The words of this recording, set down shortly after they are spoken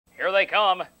Here they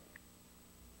come.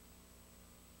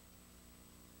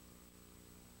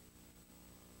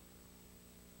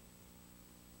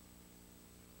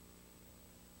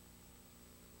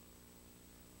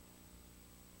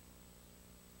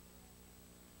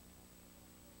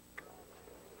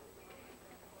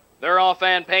 They're off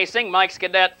and pacing. Mike's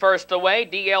Cadet first away.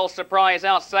 DL Surprise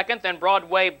out second. Then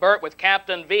Broadway Burt with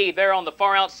Captain V there on the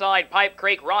far outside. Pipe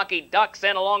Creek Rocky ducks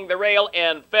in along the rail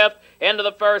in fifth into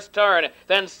the first turn.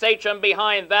 Then Sachem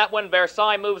behind that one.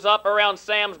 Versailles moves up around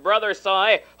Sam's brother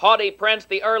Cy. Haughty Prince,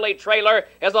 the early trailer,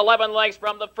 is 11 lengths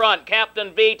from the front.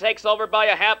 Captain V takes over by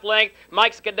a half length.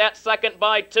 Mike's Cadet second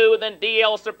by 2. Then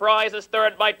DL Surprise is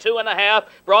third by 2.5.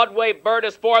 Broadway Burt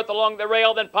is fourth along the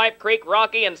rail. Then Pipe Creek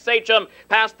Rocky and Sachem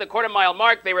past the quarter-mile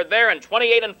mark. They were there in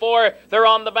 28 and 4. They're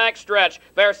on the backstretch.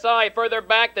 Versailles further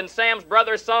back than Sam's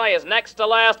brother Cy is next to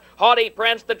last. Haughty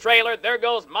Prince, the trailer. There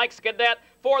goes Mike's Cadet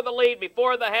for the lead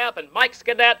before the half, and Mike's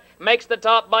Cadet makes the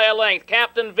top by a length.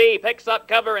 Captain V picks up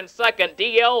cover in second.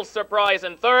 DL Surprise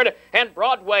in third, and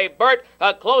Broadway Burt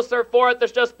a closer fourth.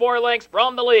 There's just 4 lengths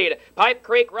from the lead. Pipe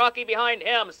Creek Rocky behind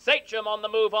him. Sachem on the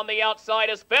move on the outside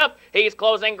is fifth. He's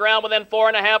closing ground within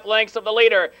 4.5 lengths of the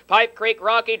leader. Pipe Creek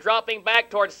Rocky dropping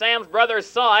back towards Sam's brother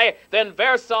Cy. Then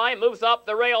Versailles moves up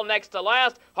the rail next to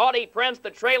last. Haughty Prince, the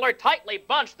trailer, tightly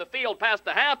bunched the field past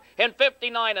the half in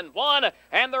 59 and 1,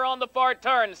 and they're on the far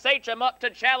turn. Sachem up to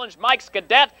challenge Mike's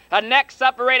Cadet. A neck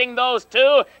separating those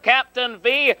two. Captain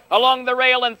V along the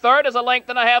rail in third is a length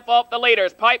and a half off the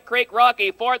leaders. Pipe Creek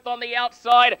Rocky fourth on the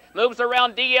outside. Moves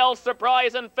around DL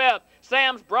Surprise in fifth.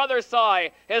 Sam's brother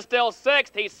Cy is still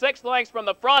sixth. He's 6 lengths from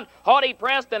the front. Haughty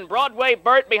Prince and Broadway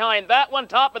Burt behind that one,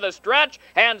 top of the stretch.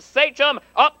 And Sachem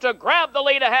up to grab the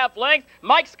lead a half length.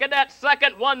 Mike's Cadet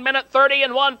second, 1 minute 30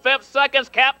 and 1/5 seconds.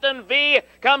 Captain V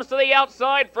comes to the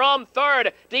outside from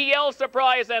third. DL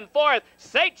Surprise in fourth.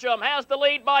 Sachem has the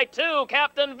lead by 2.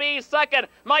 Captain V second.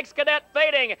 Mike's Cadet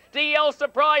fading. DL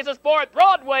Surprise is fourth.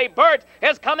 Broadway Burt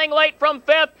is coming late from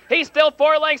fifth. He's still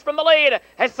 4 lengths from the lead.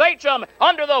 As Sachem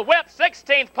under the whip,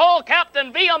 16th pole.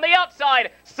 Captain V on the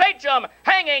outside. Sachem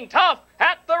hanging tough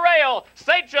at the rail.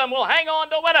 Sachem will hang on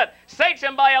to win it.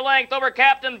 Sachem by a length over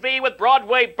Captain V with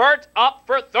Broadway Burt up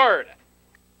for third.